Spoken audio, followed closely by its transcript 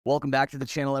Welcome back to the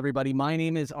channel, everybody. My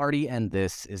name is Artie, and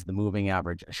this is The Moving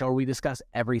Average, a show where we discuss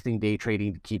everything day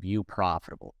trading to keep you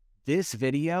profitable. This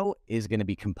video is going to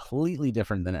be completely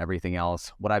different than everything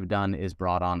else. What I've done is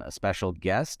brought on a special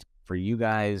guest for you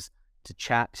guys to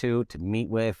chat to meet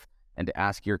with, and to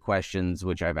ask your questions,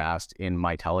 which I've asked in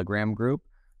my Telegram group.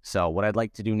 So what I'd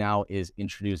like to do now is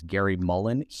introduce Gary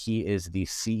Mullen. He is the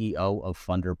CEO of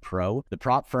FunderPro, the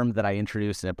prop firm that I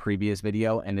introduced in a previous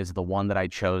video and is the one that I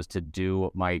chose to do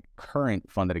my current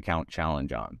funded account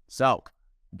challenge on. So,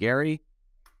 Gary,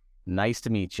 nice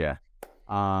to meet you.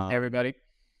 Hey, everybody.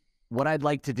 What I'd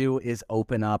like to do is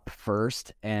open up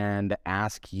first and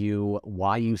ask you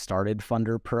why you started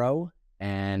FunderPro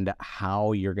and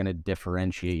how you're going to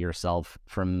differentiate yourself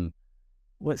from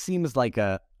what seems like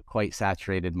a quite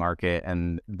saturated market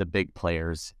and the big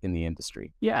players in the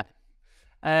industry. Yeah.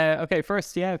 Okay.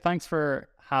 First, thanks for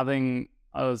having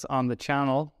us on the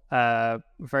channel.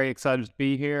 Very excited to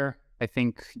be here. I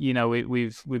think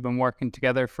we've been working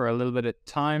together for a little bit of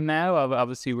time now.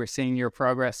 Obviously, we're seeing your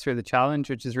progress through the challenge,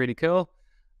 which is really cool,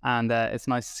 and it's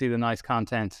nice to see the nice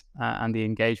content and the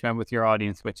engagement with your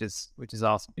audience, which is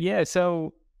awesome. Yeah.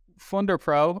 So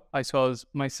FunderPro, I suppose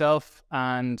myself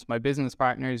and my business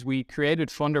partners, we created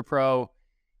FunderPro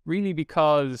really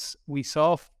because we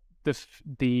saw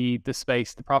the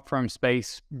space, the prop firm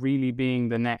space, really being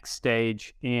the next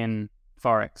stage in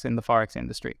forex, in the forex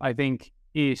industry. I think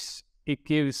it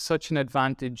gives such an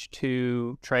advantage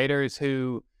to traders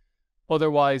who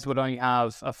otherwise would only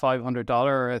have a $500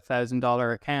 or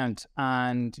 $1,000 account,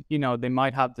 and they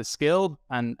might have the skill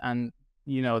and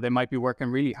they might be working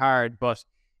really hard, but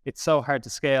it's so hard to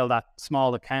scale that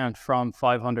small account from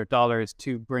 $500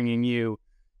 to bringing you,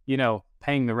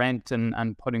 paying the rent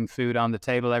and putting food on the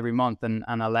table every month and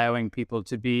allowing people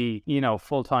to be,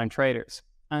 full-time traders.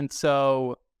 And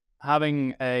so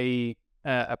having a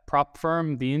prop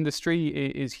firm, the industry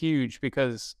is huge,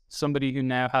 because somebody who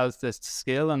now has this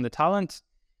skill and the talent,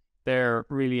 they're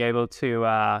really able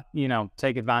to,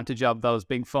 take advantage of those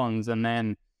big funds and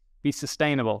then be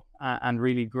sustainable and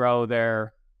really grow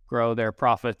their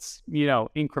profits,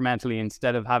 incrementally,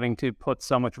 instead of having to put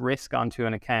so much risk onto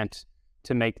an account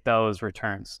to make those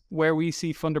returns. Where we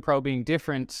see FunderPro being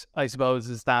different, I suppose,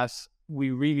 is that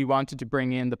we really wanted to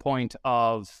bring in the point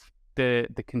of the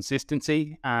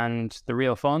consistency and the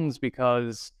real funds,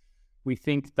 because we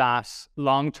think that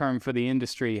long-term for the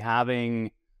industry,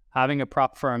 having a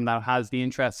prop firm that has the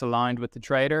interests aligned with the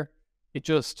trader, it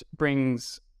just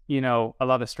brings a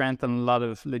lot of strength and a lot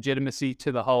of legitimacy to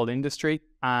the whole industry.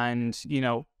 And,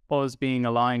 us being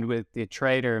aligned with the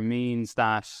trader means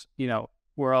that,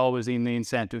 we're always in the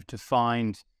incentive to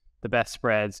find the best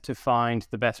spreads, to find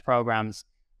the best programs,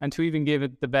 and to even give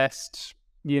it the best,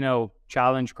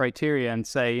 challenge criteria and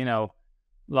say,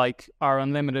 like our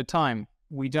unlimited time,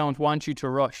 we don't want you to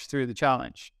rush through the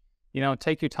challenge.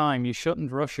 Take your time. You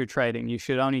shouldn't rush your trading. You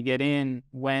should only get in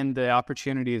when the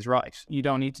opportunity is right. You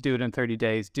don't need to do it in 30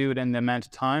 days. Do it in the amount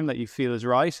of time that you feel is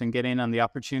right, and get in on the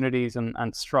opportunities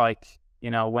and strike,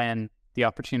 when the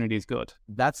opportunity is good.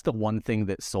 That's the one thing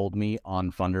that sold me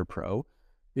on FunderPro,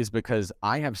 is because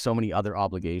I have so many other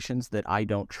obligations that I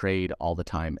don't trade all the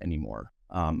time anymore.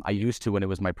 I used to when it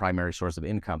was my primary source of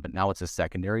income, but now it's a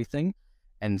secondary thing.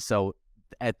 And so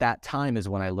at that time is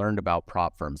when I learned about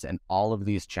prop firms, and all of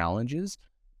these challenges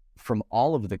from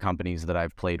all of the companies that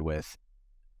I've played with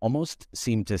almost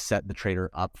seem to set the trader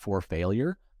up for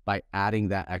failure by adding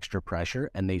that extra pressure.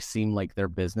 And they seem like their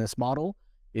business model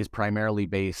is primarily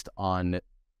based on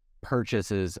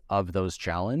purchases of those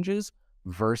challenges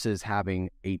versus having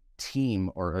a team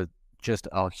or just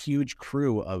a huge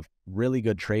crew of really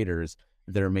good traders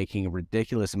that are making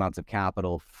ridiculous amounts of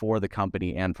capital for the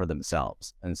company and for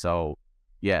themselves. And so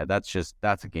yeah, that's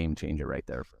a game changer right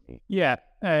there for me. Yeah,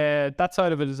 that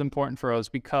side of it is important for us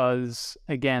because,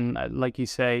 again, like you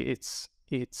say, it's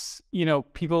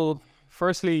people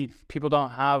don't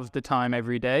have the time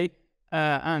every day,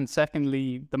 and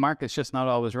secondly, the market's just not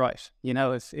always right.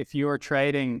 If you're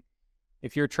trading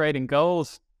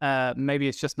gold, maybe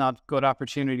it's just not good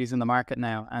opportunities in the market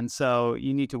now, and so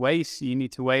you need to wait. You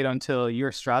need to wait until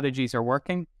your strategies are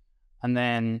working. And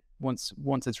then once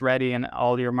it's ready and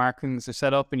all your markings are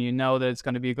set up and you know that it's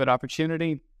going to be a good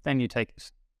opportunity, then you take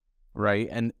it. Right.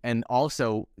 And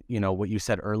also, what you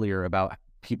said earlier about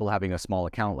people having a small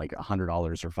account, like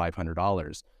 $100 or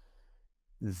 $500,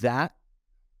 that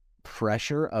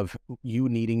pressure of you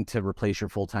needing to replace your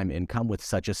full-time income with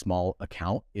such a small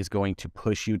account is going to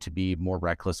push you to be more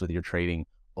reckless with your trading,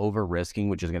 over risking,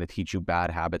 which is going to teach you bad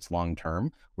habits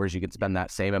long-term, whereas you can spend that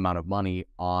same amount of money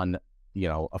on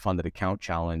a funded account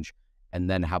challenge and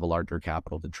then have a larger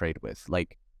capital to trade with.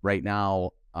 Like, right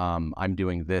now, I'm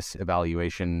doing this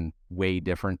evaluation way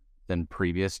different than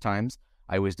previous times.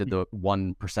 I always did the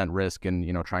 1% risk and,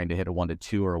 you know, trying to hit a 1 to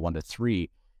 2 or a 1 to 3.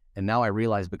 And now I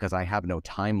realize because I have no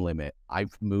time limit,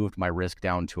 I've moved my risk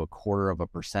down to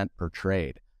 0.25% per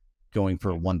trade, going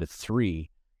for 1 to 3.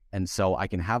 And so I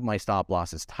can have my stop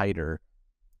losses tighter.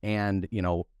 And, you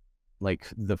know, like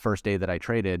the first day that I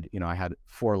traded, you know, I had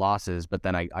 4 losses, but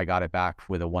then I got it back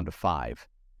with a 1 to 5.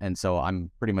 And so I'm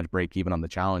pretty much break even on the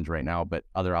challenge right now, but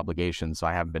other obligations. So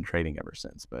I haven't been trading ever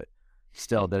since, but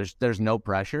still there's no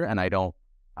pressure. And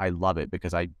I love it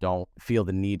because I don't feel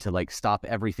the need to like stop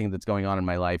everything that's going on in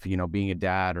my life, you know, being a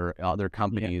dad or other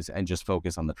companies, and just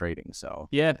focus on the trading. So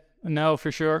yeah, no,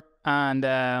 for sure. And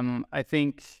I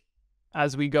think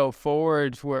as we go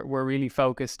forward, we're really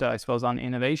focused, I suppose, on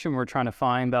innovation. We're trying to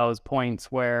find those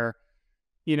points where,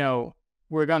 you know,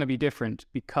 we're going to be different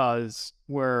because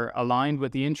we're aligned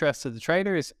with the interests of the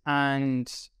traders, and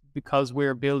because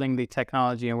we're building the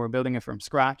technology and we're building it from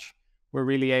scratch, we're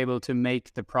really able to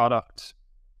make the product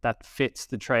that fits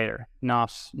the trader,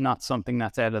 not something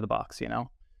that's out of the box, you know?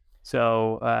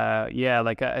 So, yeah,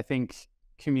 like I think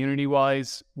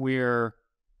community-wise, we're,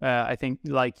 I think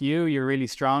like you're really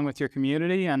strong with your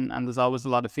community, and there's always a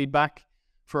lot of feedback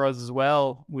for us as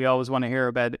well. We always want to hear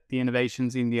about the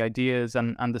innovations and the ideas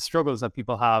and the struggles that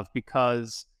people have,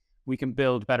 because we can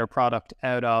build better product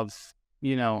out of,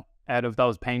 you know, out of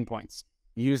those pain points.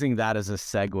 Using that as a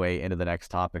segue into the next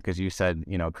topic, because you said,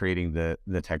 you know, creating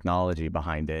the technology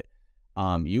behind it.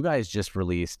 You guys just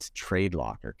released Trade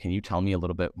Locker. Can you tell me a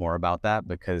little bit more about that?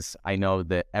 Because I know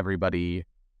that everybody,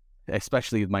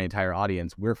 especially my entire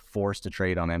audience, we're forced to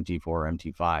trade on MT4 or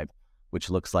MT5, which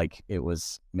looks like it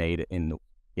was made in,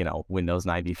 you know, Windows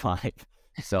 95.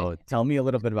 So tell me a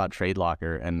little bit about Trade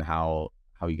Locker and how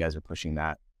you guys are pushing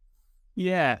that.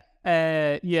 Yeah.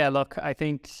 Yeah, look, I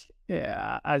think,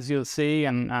 yeah, as you'll see,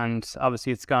 and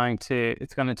obviously it's going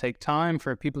to take time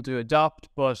for people to adopt,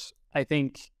 but I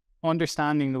think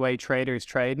understanding the way traders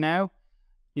trade now,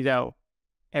 you know,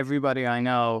 everybody I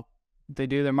know, they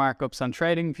do their markups on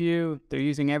TradingView, they're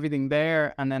using everything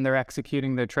there, and then they're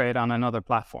executing their trade on another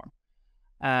platform.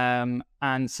 And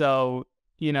so,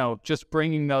 you know, just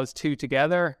bringing those two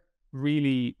together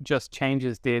really just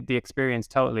changes the experience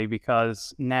totally,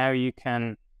 because now you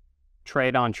can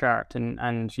trade on chart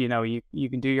and you know, you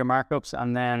can do your markups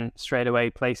and then straight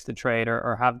away place the trade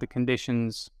or have the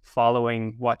conditions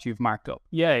following what you've marked up.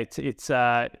 Yeah,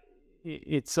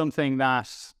 it's something that,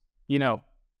 you know,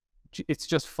 it's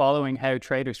just following how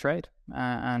traders trade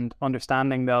and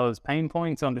understanding those pain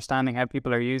points, understanding how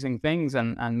people are using things,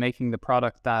 and making the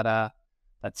product that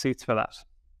suits for that.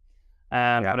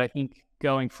 But I think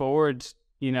going forward,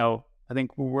 you know, I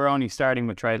think we're only starting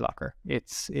with Trade Locker.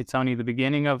 It's only the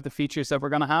beginning of the features that we're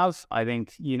going to have. I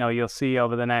think, you know, you'll see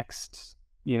over the next,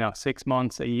 you know, 6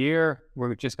 months, a year,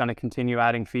 we're just going to continue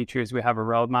adding features. We have a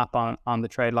roadmap on the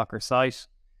Trade Locker site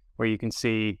where you can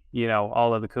see, you know,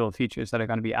 all of the cool features that are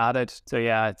going to be added. So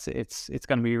yeah, it's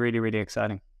going to be really, really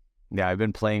exciting. Yeah, I've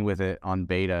been playing with it on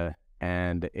beta,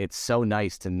 and it's so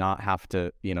nice to not have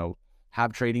to, you know,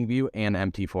 have TradingView and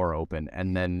MT4 open,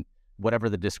 and then whatever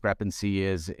the discrepancy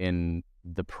is in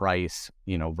the price,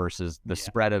 you know, versus the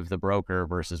spread of the broker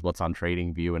versus what's on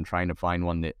TradingView, and trying to find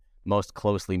one that most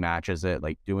closely matches it,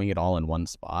 like doing it all in one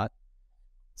spot.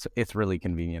 So it's really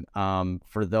convenient.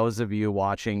 For those of you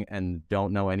watching and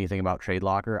don't know anything about Trade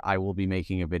Locker, I will be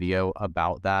making a video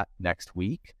about that next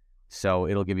week. So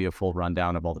it'll give you a full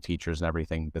rundown of all the features and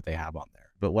everything that they have on there.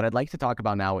 But what I'd like to talk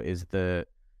about now is the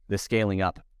scaling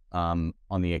up on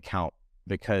the account,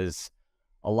 because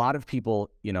a lot of people,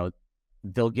 you know,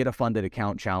 they'll get a funded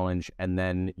account challenge and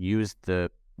then use the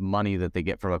money that they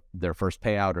get from their first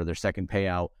payout or their second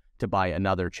payout to buy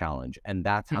another challenge. And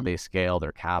that's how they scale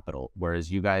their capital.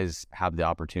 Whereas you guys have the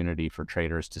opportunity for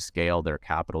traders to scale their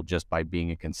capital just by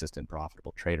being a consistent,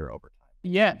 profitable trader over time.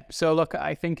 Yeah. So look,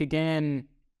 I think, again,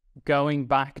 going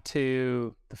back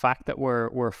to the fact that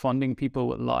we're funding people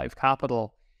with live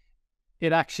capital,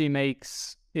 it actually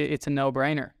makes it's a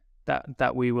no-brainer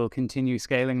that we will continue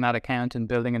scaling that account and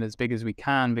building it as big as we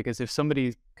can, because if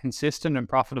somebody's consistent and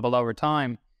profitable over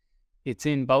time, it's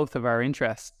in both of our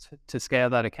interests to scale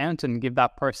that account and give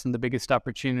that person the biggest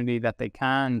opportunity that they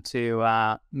can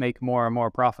to make more and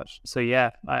more profit. So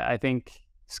yeah, I think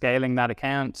scaling that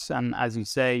account, and as you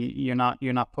say, you're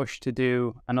not pushed to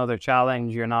do another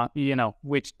challenge. You're not, you know,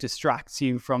 which distracts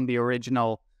you from the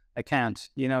original account.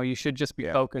 You know, you should just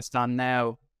be focused on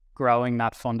now growing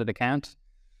that funded account.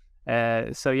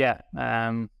 So yeah,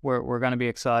 we're going to be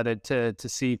excited to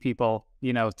see people,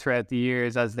 you know, throughout the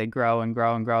years as they grow and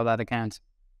grow and grow that account.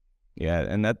 Yeah,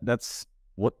 and that's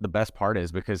what the best part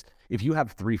is, because if you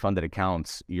have 3 funded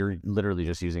accounts, you're literally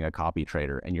just using a copy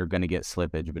trader, and you're going to get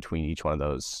slippage between each one of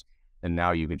those. And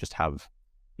now you could just have,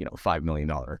 $5 million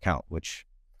account, which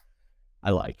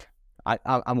I like.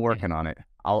 I'm working on it.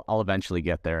 I'll eventually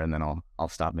get there, and then I'll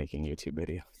stop making YouTube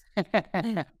videos.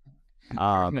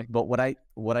 But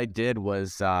what I did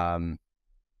was,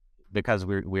 because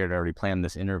we had already planned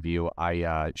this interview,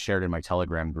 I shared in my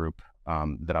Telegram group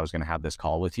that I was going to have this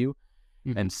call with you.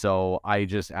 Mm-hmm. And so I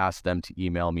just asked them to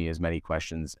email me as many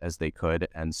questions as they could.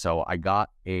 And so I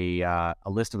got a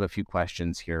list of a few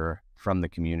questions here from the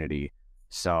community.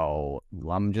 So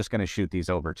I'm just going to shoot these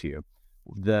over to you.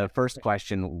 The first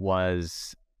question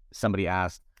was, somebody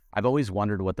asked, I've always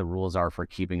wondered what the rules are for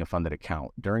keeping a funded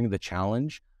account. During the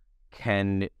challenge,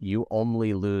 can you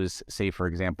only lose, say, for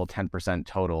example, 10%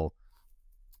 total?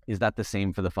 Is that the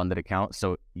same for the funded account?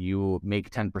 So you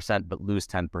make 10% but lose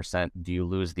 10%. Do you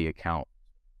lose the account?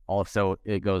 Also,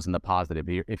 it goes in the positive.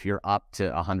 If you're up to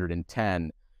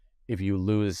 110, if you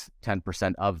lose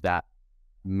 10% of that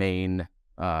main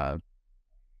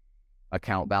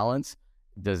account balance,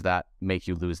 does that make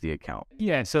you lose the account?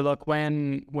 Yeah. So look,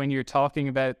 when you're talking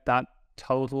about that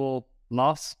total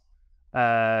loss,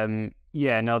 that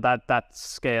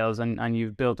scales, and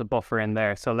you've built a buffer in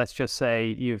there. So let's just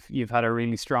say you've had a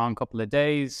really strong couple of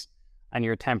days and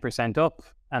you're 10% up,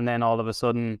 and then all of a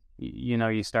sudden,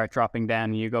 you start dropping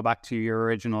down and you go back to your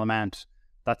original amount.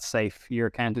 That's safe. Your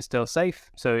account is still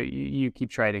safe. So you keep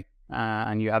trading,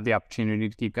 and you have the opportunity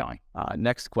to keep going.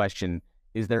 Next question.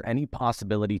 Is there any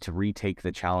possibility to retake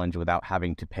the challenge without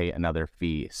having to pay another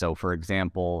fee? So for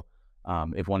example,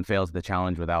 if one fails the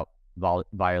challenge without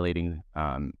violating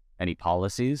any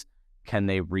policies, can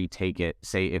they retake it,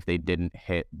 say if they didn't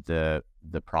hit the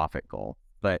profit goal?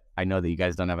 But I know that you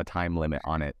guys don't have a time limit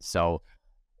on it. So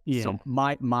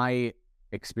my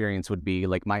experience would be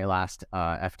like my last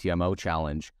FTMO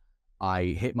challenge, I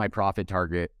hit my profit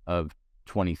target of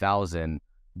 20,000,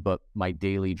 but my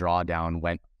daily drawdown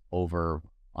went over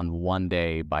on one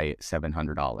day by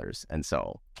 $700. And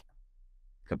so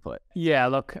kaput. Yeah,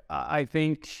 look, I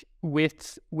think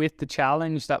with the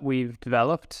challenge that we've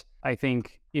developed, I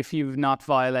think if you've not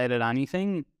violated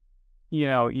anything,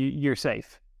 you're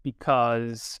safe,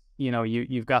 because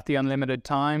you've got the unlimited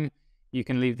time. You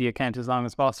can leave the account as long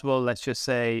as possible. Let's just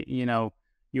say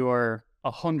you're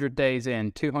 100 days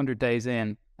in, 200 days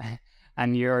in,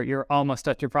 and you're almost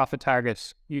at your profit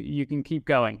target. You can keep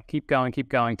going,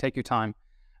 take your time.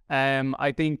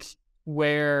 I think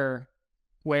where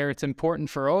it's important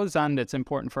for us, and it's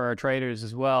important for our traders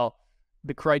as well,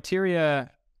 the criteria,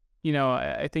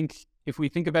 I think if we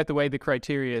think about the way the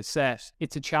criteria is set,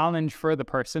 it's a challenge for the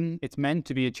person. It's meant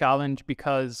to be a challenge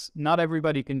because not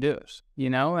everybody can do it,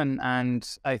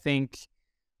 and I think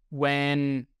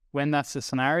when that's the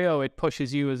scenario, it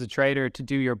pushes you as a trader to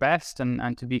do your best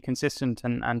and to be consistent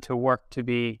and to work to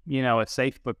be, a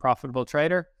safe but profitable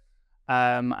trader.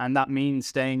 And that means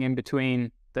staying in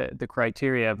between the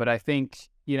criteria. But I think,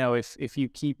 if you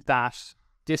keep that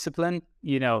discipline,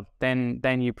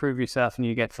 then you prove yourself and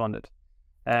you get funded.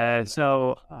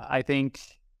 So I think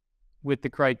with the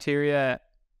criteria,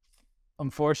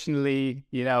 unfortunately,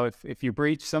 if you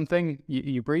breach something,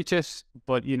 you breach it,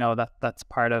 but that's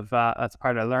part of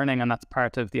learning, and that's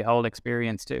part of the whole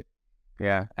experience too.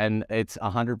 Yeah, and it's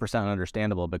 100%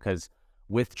 understandable, because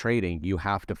with trading, you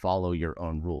have to follow your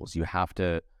own rules. You have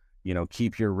to,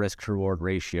 keep your risk to reward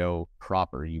ratio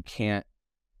proper.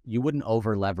 You wouldn't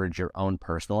over leverage your own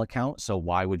personal account. So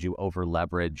why would you over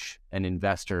leverage an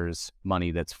investor's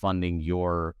money that's funding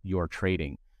your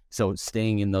trading? So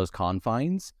staying in those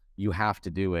confines, you have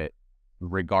to do it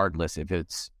regardless if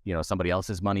it's, somebody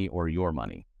else's money or your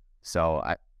money. So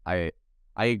I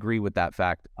agree with that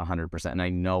fact 100%. And I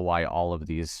know why all of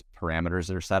these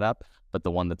parameters are set up, but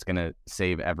the one that's going to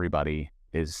save everybody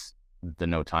is the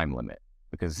no time limit,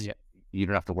 because you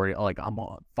don't have to worry, I'm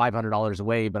 $500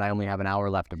 away, but I only have an hour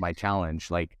left of my challenge.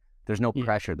 Like, there's no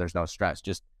pressure. There's no stress.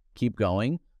 Just keep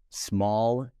going.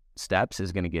 Small steps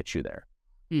is going to get you there.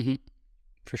 Mm-hmm.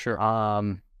 For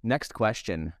sure. Next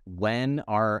question. When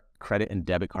are credit and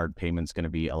debit card payments going to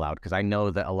be allowed? Because I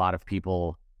know that a lot of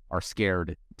people are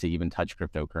scared to even touch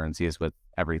cryptocurrencies with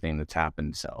everything that's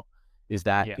happened. So is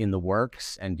that in the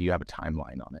works, and do you have a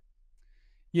timeline on it?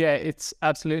 Yeah, it's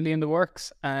absolutely in the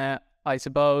works. I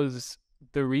suppose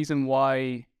the reason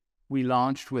why we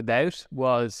launched without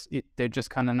was they're just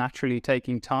kind of naturally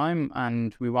taking time,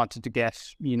 and we wanted to get,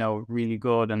 really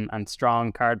good and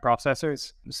strong card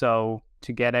processors. So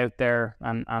to get out there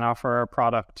and offer our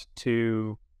product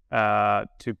to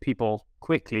people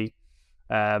quickly,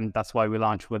 That's why we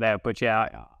launched without. But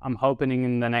yeah, I'm hoping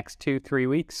in the next 2-3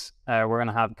 weeks, we're going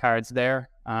to have cards there.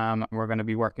 We're going to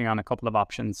be working on a couple of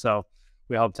options. So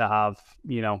we hope to have,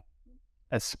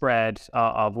 a spread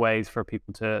of ways for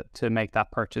people to make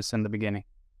that purchase in the beginning.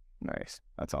 Nice.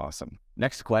 That's awesome.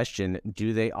 Next question.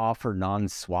 Do they offer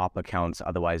non-swap accounts,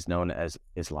 otherwise known as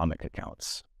Islamic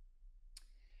accounts?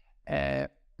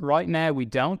 Right now, we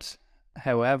don't.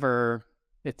 However,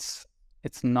 it's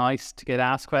nice to get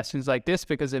asked questions like this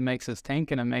because it makes us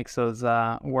think and it makes us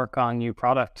work on new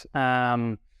product.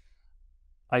 I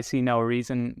see no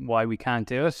reason why we can't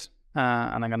do it.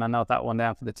 And I'm going to note that one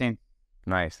down for the team.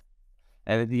 Nice.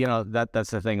 And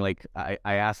that's the thing. Like I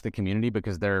ask the community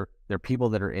because they're people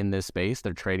that are in this space.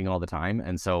 They're trading all the time,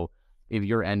 and so if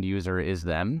your end user is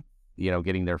them,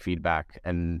 getting their feedback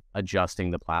and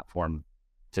adjusting the platform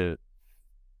to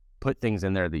put things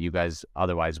in there that you guys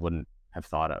otherwise wouldn't have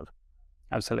thought of.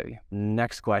 Absolutely.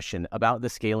 Next question about the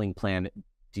scaling plan.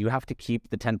 Do you have to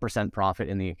keep the 10% profit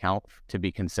in the account to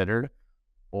be considered,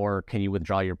 or can you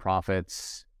withdraw your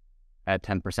profits at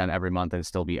 10% every month and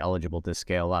still be eligible to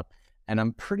scale up? And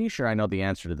I'm pretty sure I know the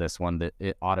answer to this one, that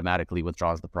it automatically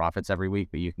withdraws the profits every week,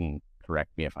 but you can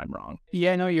correct me if I'm wrong.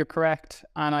 Yeah, no, you're correct.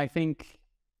 And I think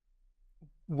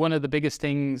one of the biggest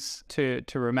things to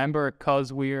remember,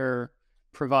 because we're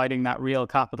providing that real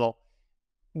capital,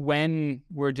 when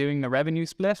we're doing the revenue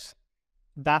split,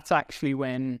 that's actually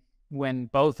when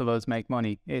both of us make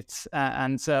money. It's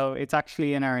and so it's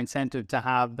actually in our incentive to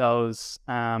have those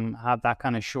have that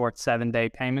kind of short 7-day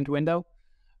payment window.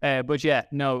 But yeah,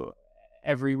 no,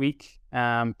 every week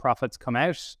profits come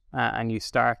out and you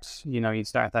start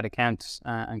that account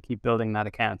and keep building that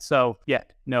account. So yeah,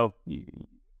 no,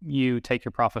 you take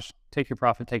your profit,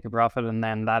 and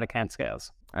then that account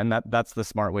scales. And that's the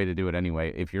smart way to do it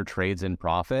anyway. If your trade's in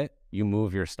profit, you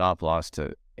move your stop loss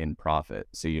to in profit,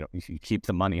 so you keep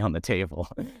the money on the table.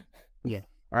 Yeah.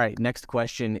 All right, next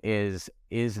question is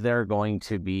there going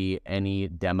to be any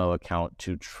demo account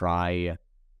to try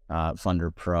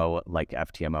FunderPro like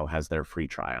FTMO has their free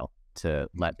trial to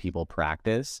let people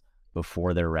practice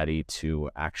before they're ready to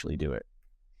actually do it?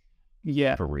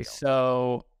 Yeah, for real.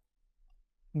 So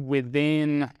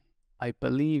within, I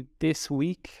believe, this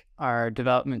week, our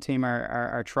development team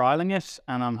are trialing it,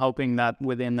 and I'm hoping that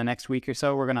within the next week or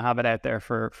so, we're going to have it out there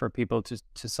for people to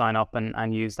sign up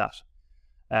and use that.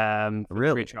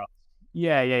 Really?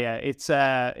 Yeah.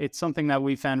 It's something that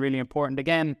we found really important.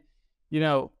 Again,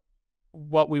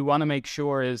 what we want to make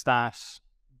sure is that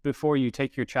before you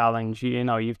take your challenge,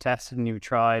 you've tested and you've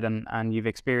tried and you've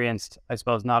experienced, I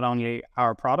suppose, not only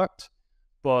our product,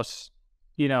 but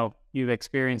you've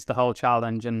experienced the whole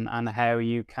challenge and how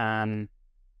you can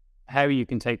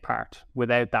take part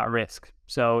without that risk.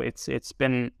 So it's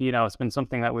been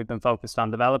something that we've been focused on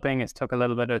developing. It's took a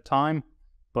little bit of time,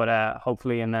 but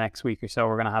hopefully in the next week or so,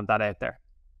 we're going to have that out there.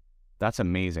 That's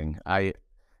amazing.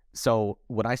 So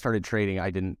when I started trading, I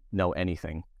didn't know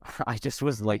anything. I just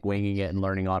was like winging it and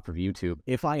learning off of YouTube.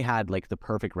 If I had like the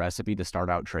perfect recipe to start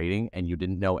out trading and you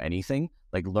didn't know anything,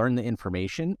 like learn the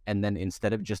information, and then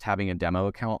instead of just having a demo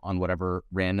account on whatever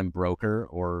random broker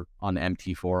or on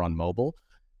MT4 on mobile,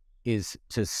 is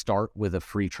to start with a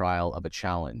free trial of a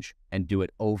challenge and do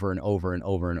it over and over and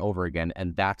over and over again.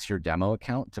 And that's your demo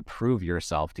account to prove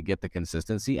yourself, to get the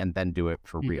consistency, and then do it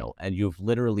for real. And you've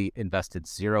literally invested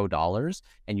 $0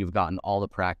 and you've gotten all the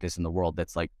practice in the world.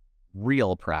 That's like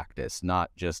real practice, not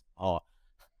just,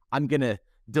 I'm going to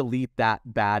delete that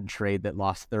bad trade that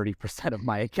lost 30% of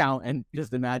my account and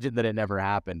just imagine that it never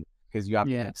happened, because you have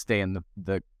to stay in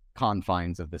the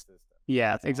confines of the system.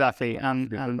 Yeah, exactly. I'm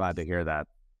glad to hear that.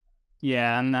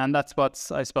 Yeah, and that's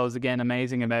what's, I suppose, again,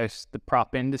 amazing about the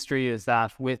prop industry, is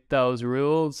that with those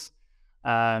rules,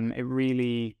 it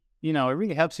really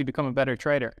helps you become a better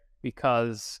trader,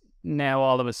 because now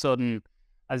all of a sudden,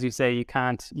 as you say, you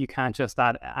can't just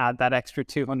add that extra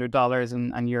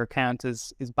 $200 and your account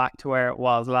is back to where it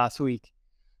was last week.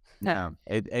 No,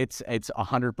 it's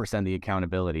 100% the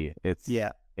accountability.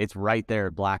 It's right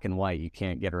there, black and white. You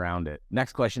can't get around it.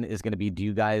 Next question is going to be, do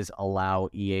you guys allow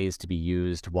EAs to be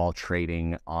used while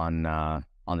trading on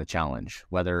the challenge,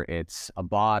 whether it's a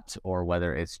bot or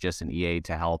whether it's just an EA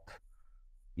to help,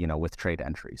 with trade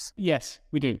entries? Yes,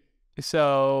 we do.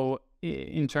 So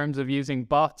in terms of using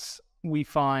bots, we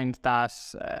find that,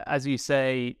 as you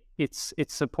say, it's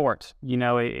support.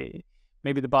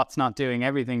 Maybe the bot's not doing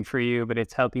everything for you, but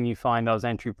it's helping you find those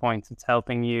entry points. It's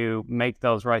helping you make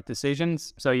those right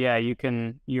decisions. So yeah,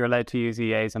 you're allowed to use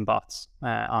EAs and bots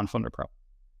on FunderPro.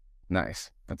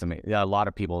 Nice. That's amazing. Yeah, a lot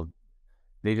of people,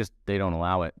 they don't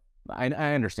allow it. I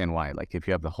understand why. Like if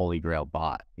you have the Holy Grail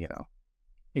bot,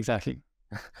 Exactly.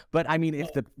 But I mean,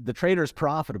 if the trader's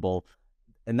profitable,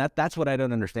 and that's what I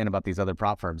don't understand about these other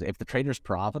prop firms. If the trader's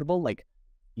profitable, like,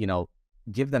 you know,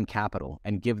 give them capital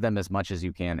and give them as much as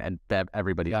you can, and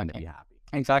everybody's going to be happy.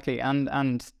 Exactly.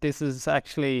 And this is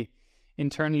actually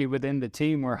internally within the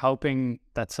team, we're hoping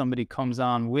that somebody comes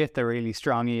on with a really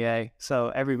strong EA, so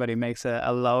everybody makes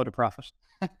a load of profit.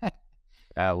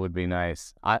 That would be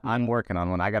nice. I'm working on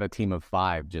one. I got a team of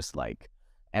 5, just like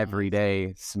every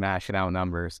day, smashing out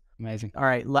numbers. Amazing. All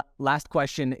right. Last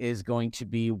question is going to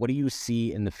be, what do you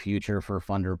see in the future for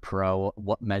FunderPro?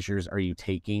 What measures are you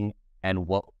taking, and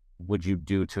what would you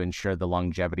do to ensure the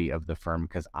longevity of the firm?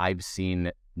 Because I've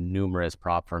seen numerous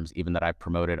prop firms, even that I've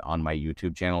promoted on my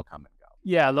YouTube channel, come and go.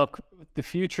 Yeah, look, the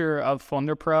future of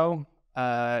FunderPro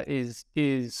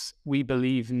is we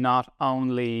believe not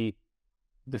only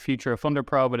the future of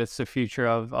FunderPro, but it's the future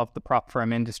of the prop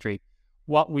firm industry.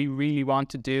 What we really want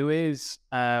to do is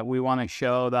we want to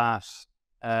show that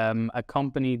a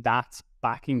company that's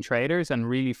backing traders and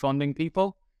really funding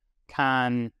people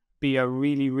can be a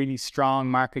really, really strong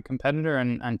market competitor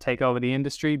and take over the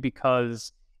industry,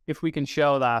 because if we can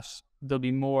show that, there'll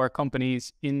be more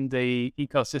companies in the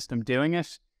ecosystem doing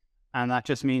it, and that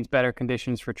just means better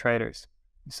conditions for traders.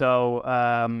 So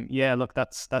yeah, look,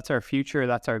 that's our future.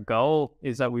 That's our goal,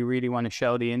 is that we really want to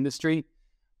show the industry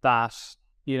that,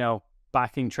 you know,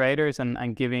 backing traders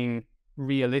and giving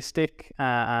realistic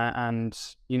and,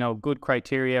 you know, good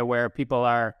criteria where people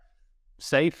are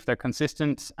safe, they're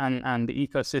consistent, and the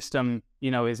ecosystem,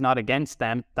 you know, is not against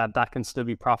them, that can still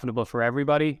be profitable for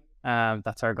everybody.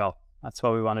 That's our goal. That's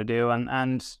what we want to do.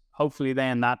 And hopefully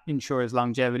then that ensures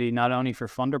longevity, not only for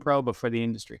FunderPro, but for the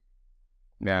industry.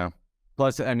 Yeah.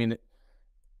 Plus, I mean,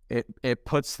 it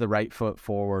puts the right foot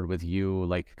forward with you,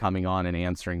 like, coming on and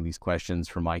answering these questions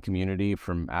from my community,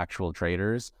 from actual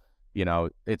traders. You know,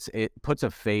 it puts a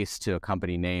face to a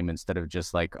company name, instead of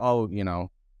just like, oh, you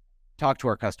know, talk to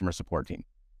our customer support team.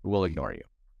 We'll ignore you.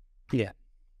 Yeah.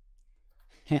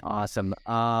 Awesome.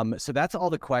 So that's all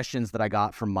the questions that I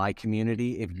got from my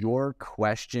community. If your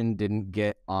question didn't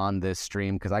get on this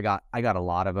stream, because I got a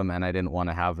lot of them, and I didn't want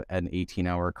to have an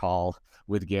 18-hour call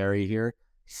with Gary here.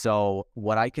 So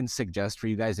what I can suggest for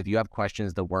you guys, if you have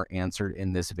questions that weren't answered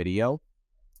in this video,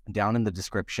 down in the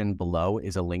description below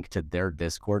is a link to their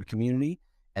Discord community,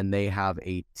 and they have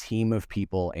a team of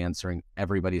people answering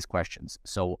everybody's questions.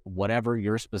 So whatever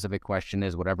your specific question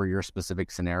is, whatever your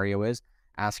specific scenario is,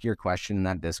 ask your question in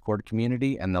that Discord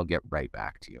community, and they'll get right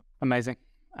back to you. Amazing.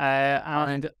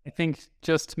 And I think,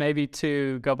 just maybe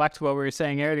to go back to what we were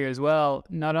saying earlier as well,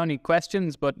 not only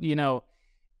questions, but, you know,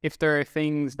 if there are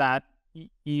things that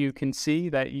you can see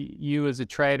that you as a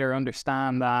trader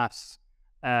understand that,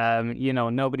 you know,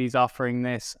 nobody's offering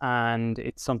this, and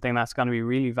it's something that's going to be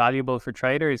really valuable for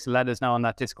traders, let us know on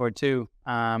that Discord too,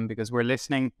 because we're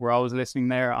listening. We're always listening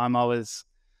there. I'm always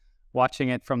watching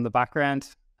it from the background,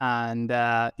 and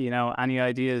you know, any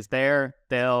ideas there,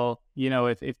 they'll, you know,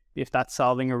 if that's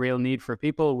solving a real need for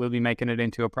people, we'll be making it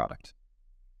into a product.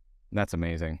 That's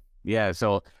amazing. Yeah.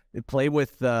 So play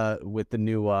with the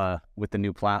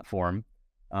new platform,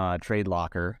 Trade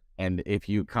Locker. And if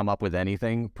you come up with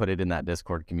anything, put it in that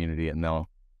Discord community, and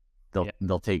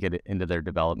they'll take it into their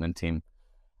development team.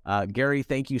 Gary,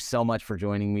 thank you so much for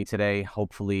joining me today.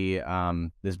 Hopefully,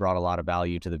 this brought a lot of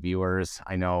value to the viewers.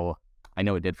 I know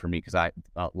it did for me, because a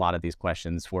lot of these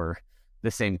questions were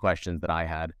the same questions that I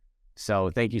had. So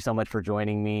thank you so much for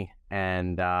joining me,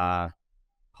 and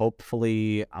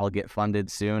hopefully I'll get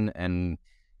funded soon, and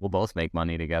we'll both make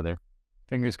money together.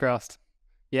 Fingers crossed.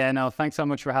 Yeah, no, thanks so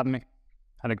much for having me.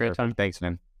 Had a great time. Thanks,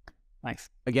 man.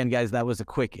 Thanks. Again, guys, that was a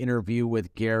quick interview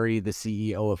with Gary, the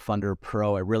CEO of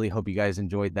FunderPro. I really hope you guys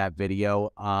enjoyed that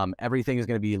video. Everything is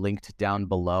going to be linked down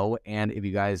below. And if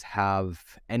you guys have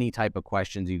any type of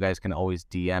questions, you guys can always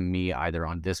DM me either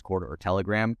on Discord or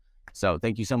Telegram. So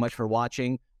thank you so much for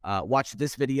watching. Watch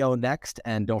this video next,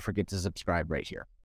 and don't forget to subscribe right here.